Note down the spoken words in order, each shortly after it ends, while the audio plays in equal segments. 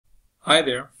Hi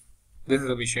there, this is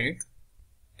Abhishek,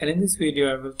 and in this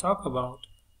video I will talk about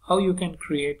how you can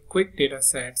create quick data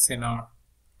sets in R.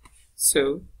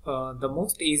 So the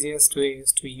most easiest way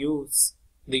is to use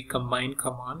the combine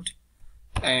command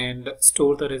and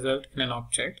store the result in an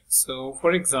object. So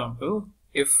for example,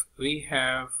 if we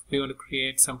want to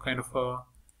create some kind of a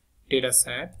data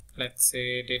set, let's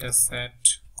say data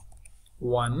set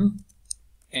 1,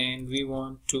 and we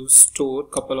want to store a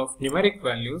couple of numeric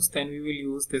values, then we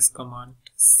will use this command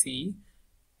C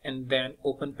and then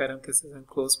open parenthesis and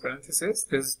close parenthesis.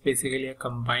 This is basically a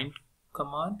combined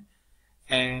command,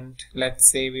 and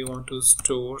let's say we want to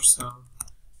store some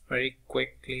very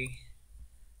quickly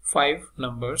 5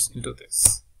 numbers into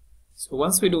this. So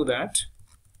once we do that,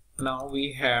 now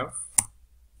we have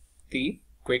the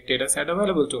quick data set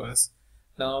available to us.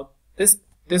 Now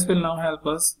this will now help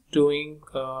us doing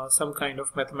some kind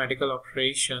of mathematical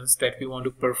operations that we want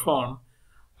to perform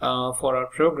for our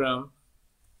program.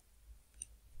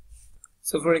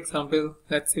 So for example,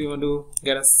 let's say we want to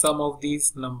get a sum of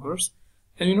these numbers,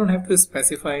 then you don't have to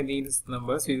specify these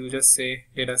numbers. You will just say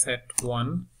dataset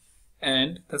 1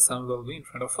 and the sum will be in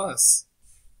front of us.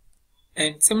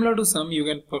 And similar to sum, you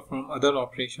can perform other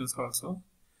operations also.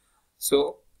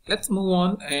 So let's move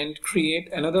on and create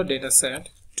another data set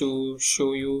to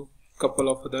show you a couple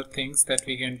of other things that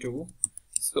we can do.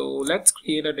 So let's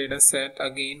create a data set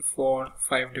again for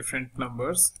 5 different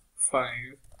numbers: 5,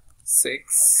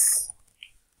 6,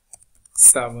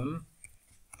 7,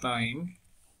 9,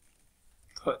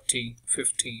 30,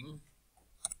 15.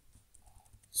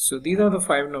 So these are the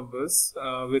 5 numbers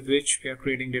with which we are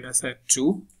creating data set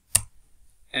 2.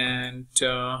 And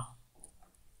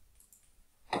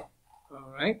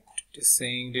alright, it is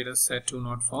saying dataset 2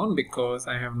 not found because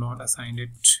I have not assigned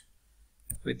it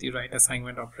with the right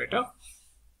assignment operator.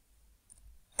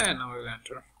 And now we'll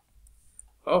enter.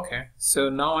 Okay, so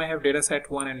now I have dataset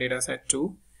 1 and dataset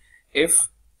 2. If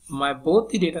both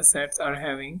the datasets are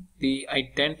having the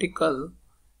identical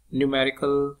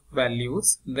numerical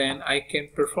values, then I can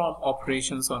perform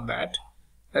operations on that.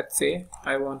 Let's say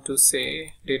I want to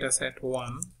say dataset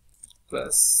 1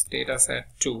 plus dataset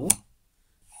 2,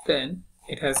 then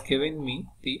it has given me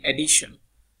the addition.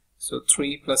 So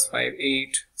 3 plus 5,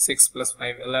 8, 6 plus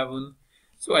 5, 11.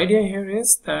 So idea here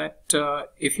is that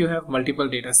if you have multiple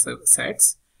data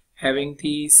sets having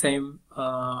the same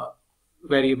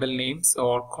variable names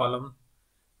or column,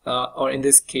 or in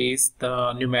this case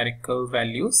the numerical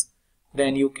values,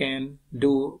 then you can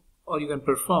do or you can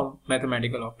perform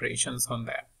mathematical operations on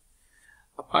that.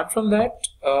 Apart from that,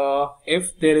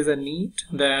 if there is a need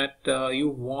that you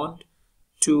want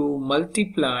to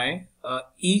multiply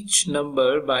each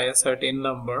number by a certain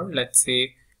number, let's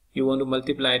say you want to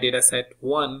multiply dataset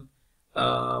 1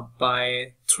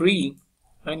 by 3,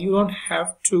 and you don't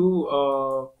have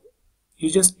to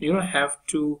you don't have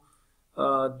to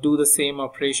do the same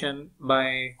operation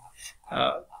by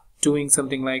doing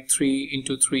something like 3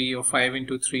 into 3 or 5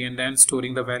 into 3 and then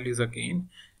storing the values again.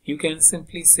 You can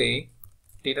simply say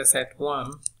dataset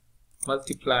 1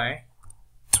 multiply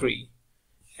 3,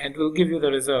 and will give you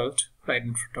the result right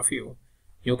in front of you.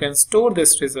 You can store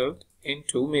this result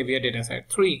into maybe a dataset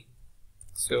 3.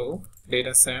 So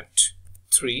dataset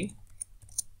 3,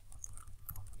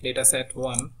 dataset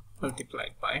 1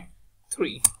 multiplied by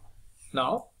 3.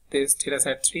 Now this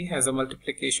dataset 3 has a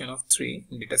multiplication of 3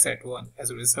 in dataset 1 as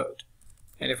a result.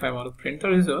 And if I want to print the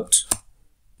result,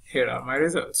 here are my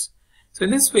results. So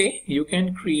in this way you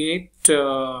can create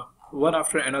one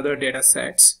after another data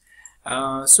sets.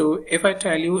 So if I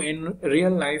tell you in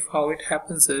real life how it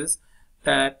happens is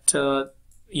that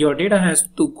your data has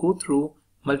to go through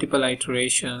multiple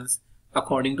iterations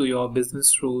according to your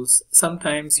business rules.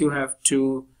 Sometimes you have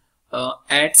to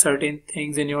add certain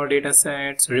things in your data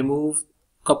sets, remove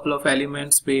a couple of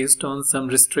elements based on some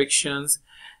restrictions,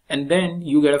 and then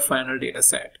you get a final data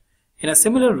set. In a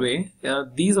similar way,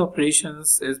 these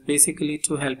operations is basically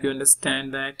to help you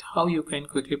understand that how you can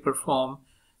quickly perform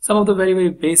some of the very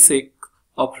basic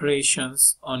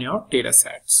operations on your data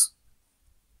sets.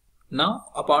 Now,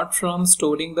 apart from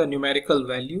storing the numerical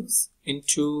values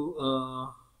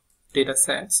into data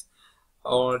sets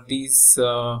or these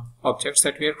objects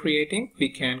that we are creating, we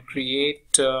can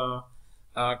create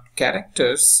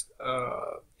characters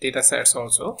data sets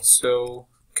also. So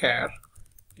char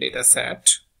data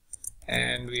set,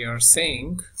 and we are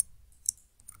saying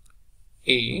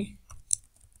A,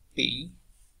 B,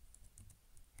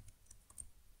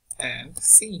 and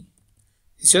C.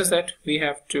 It's just that we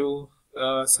have to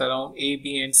surround A,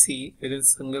 B, and C within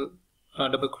single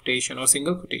double quotation or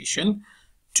single quotation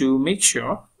to make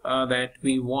sure that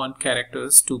we want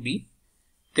characters to be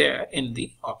there in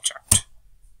the object.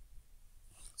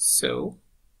 So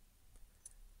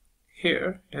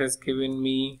here it has given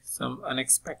me some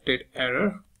unexpected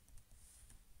error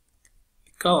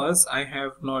because I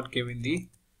have not given the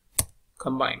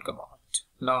combine command.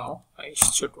 Now I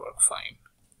should work fine.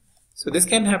 So this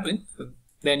can happen.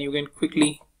 Then you can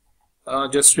quickly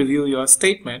just review your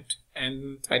statement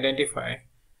and identify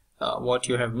what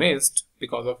you have missed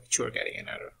because of which you are getting an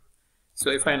error. So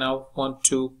if I now want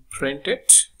to print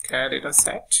it, char data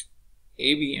set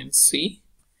A, B and C.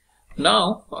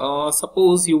 Now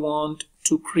suppose you want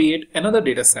to create another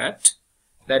data set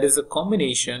that is a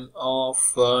combination of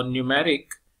numeric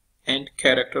and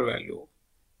character value.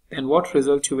 Then what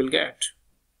result you will get?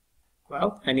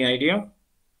 Well, any idea?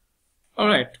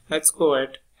 Alright, let's go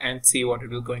ahead and see what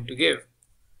it is going to give.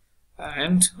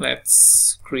 And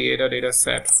let's create a data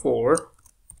set 4,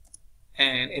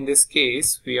 and in this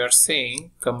case we are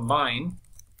saying combine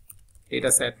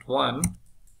dataset 1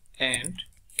 and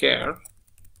char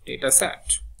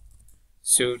dataset.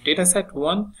 So dataset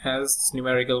 1 has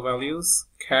numerical values,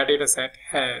 char dataset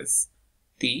has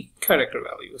the character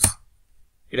values.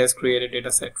 It has created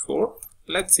dataset 4.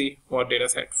 Let's see what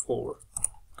dataset 4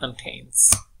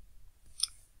 contains.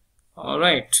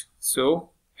 Alright,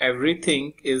 so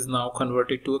everything is now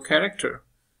converted to a character.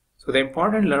 So the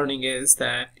important learning is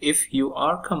that if you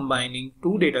are combining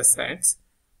two data sets,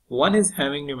 one is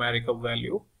having numerical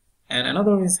value and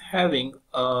another is having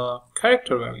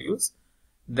character values,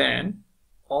 then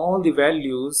all the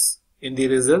values in the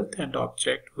resultant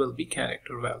object will be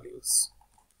character values.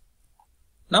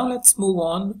 Now let's move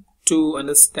on to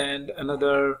understand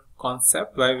another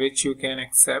concept by which you can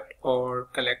accept or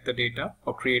collect the data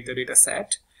or create the data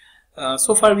set.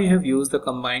 So far we have used the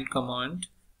combine command.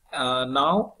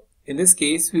 Now in this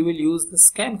case we will use the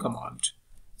scan command.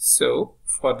 So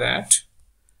for that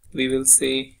we will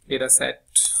say dataset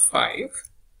 5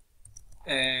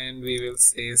 and we will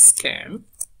say scan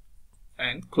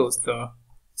and close the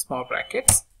small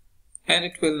brackets, and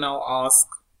it will now ask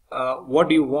what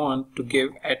do you want to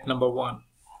give at number 1,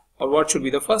 or what should be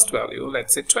the first value?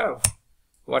 Let's say 12.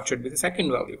 What should be the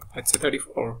second value? Let's say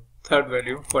 34. Third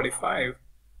value 45,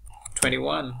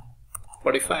 21,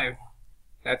 45.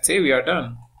 Let's say we are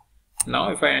done. Now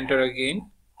if I enter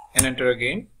again and enter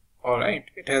again, alright,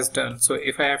 it has done. So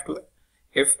if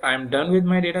I'm done with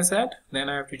my data set, then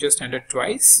I have to just enter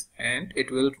twice and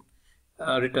it will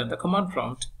return the command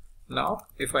prompt. Now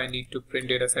if I need to print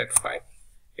dataset 5,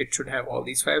 it should have all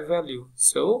these 5 values.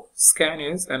 So scan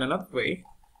is another way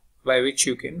by which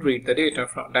you can read the data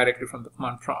directly from the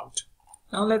command prompt.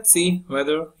 Now let's see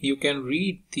whether you can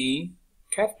read the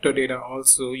character data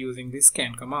also using the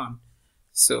scan command.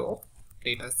 So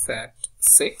dataset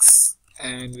 6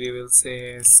 and we will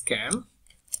say scan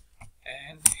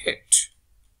and hit.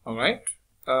 Alright,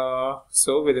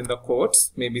 so within the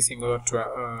quotes, maybe single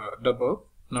or double,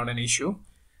 not an issue,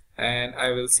 and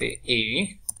I will say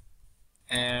A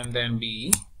and then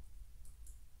B.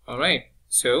 Alright,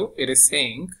 so it is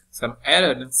saying some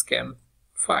error in scan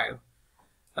file.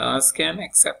 Scan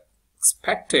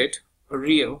expected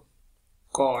real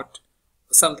got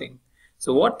something.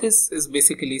 So what this is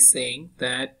basically saying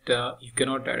that you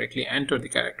cannot directly enter the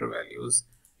character values.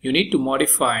 You need to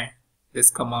modify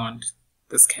this command,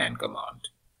 the scan command.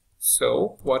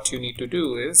 So what you need to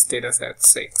do is dataset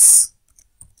 6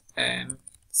 and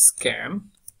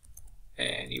scan,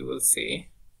 and you will say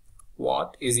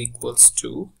what is equals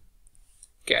to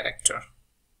character,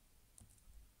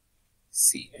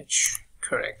 ch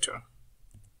character.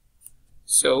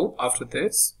 So after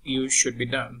this you should be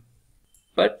done,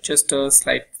 but just a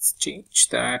slight change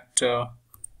that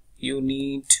you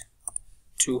need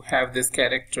to have this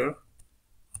character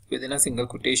within a single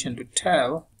quotation to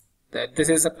tell that this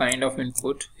is the kind of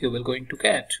input you will going to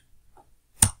get.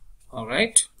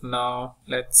 Alright, now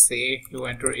let's say you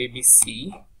enter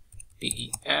ABC,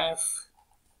 DEF,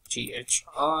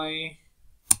 GHI.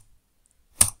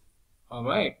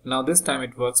 Alright, now this time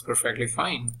it works perfectly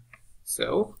fine.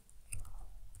 So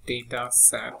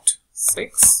dataset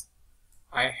 6,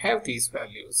 I have these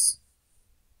values.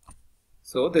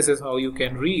 So this is how you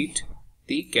can read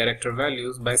the character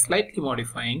values by slightly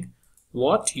modifying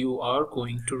what you are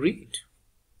going to read.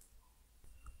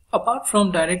 Apart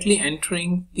from directly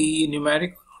entering the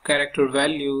numeric character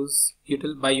values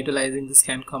by utilizing the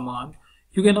scan command,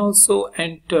 you can also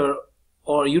enter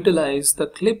or utilize the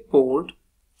clipboard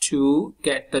to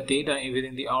get the data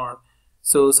within the R.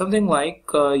 So something like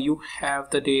you have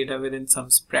the data within some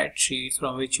spreadsheets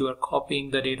from which you are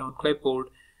copying the data on clipboard,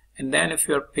 and then if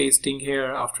you are pasting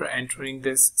here after entering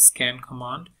this scan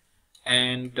command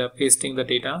and pasting the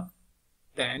data,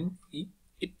 then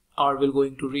R will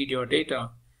going to read your data.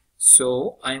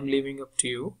 So I'm leaving up to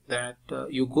you that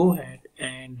you go ahead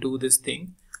and do this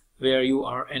thing where you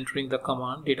are entering the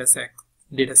command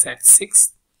dataset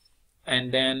 6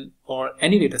 and then, or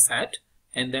any dataset,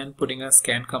 and then putting a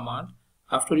scan command.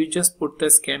 After you just put the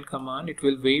scan command, it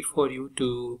will wait for you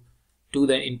to do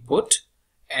the input,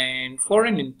 and for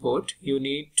an input you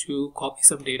need to copy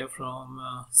some data from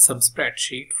some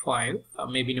spreadsheet file,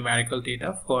 maybe numerical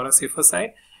data for a safer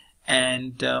side,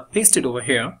 and paste it over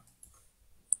here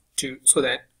so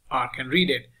that R can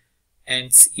read it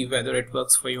and see whether it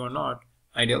works for you or not.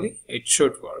 Ideally it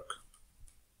should work.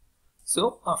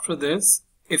 So after this,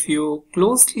 if you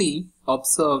closely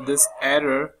observe this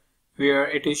error where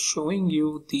it is showing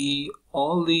you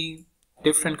all the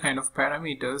different kind of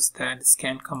parameters that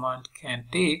scan command can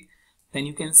take, then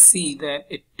you can see that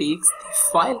it takes the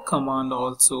file command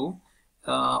also,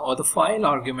 or the file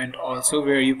argument also,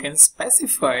 where you can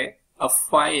specify a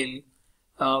file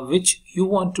which you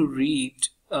want to read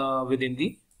within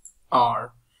the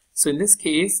R. So in this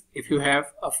case, if you have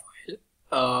a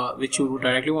file which you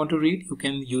directly want to read, you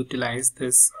can utilize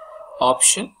this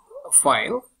option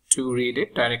file to read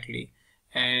it directly.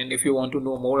 And if you want to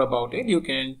know more about it, you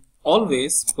can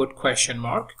always put question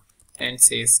mark and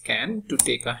say scan to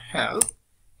take a help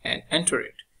and enter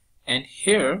it. And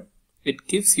here it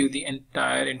gives you the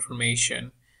entire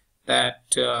information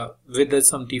that with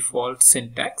some default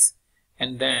syntax,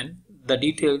 and then the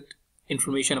detailed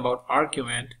information about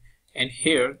argument, and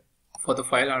here for the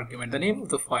file argument, the name of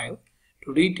the file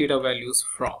to read data values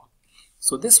from.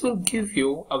 So this will give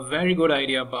you a very good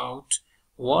idea about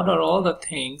what are all the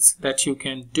things that you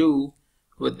can do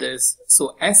with this.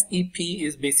 So SEP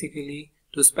is basically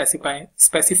to specify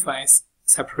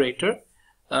separator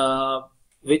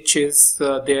which is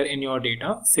there in your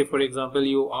data. Say for example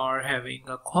you are having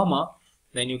a comma,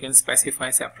 then you can specify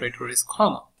separator is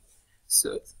comma.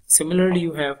 So similarly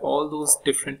you have all those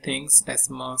different things,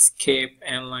 decimal, skip,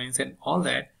 n lines and all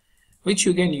that, which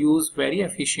you can use very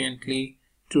efficiently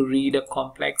to read a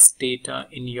complex data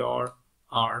in your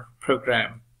R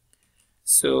program.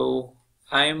 So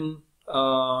I'm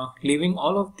leaving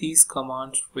all of these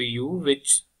commands for you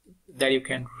that you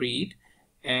can read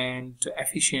and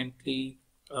efficiently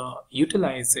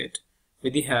utilize it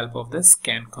with the help of the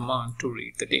scan command to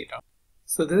read the data.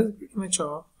 So this is pretty much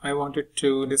all I wanted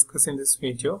to discuss in this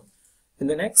video. In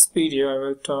the next video I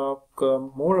will talk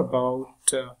more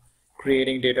about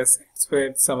creating data sets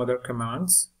with some other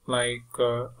commands like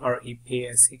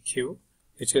REP-SEQ,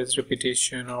 which is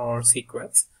repetition or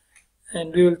sequence,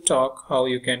 and we will talk how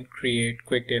you can create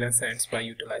quick data sets by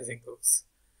utilizing those.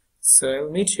 So I'll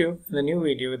meet you in the new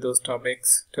video with those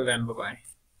topics. Till then, bye bye.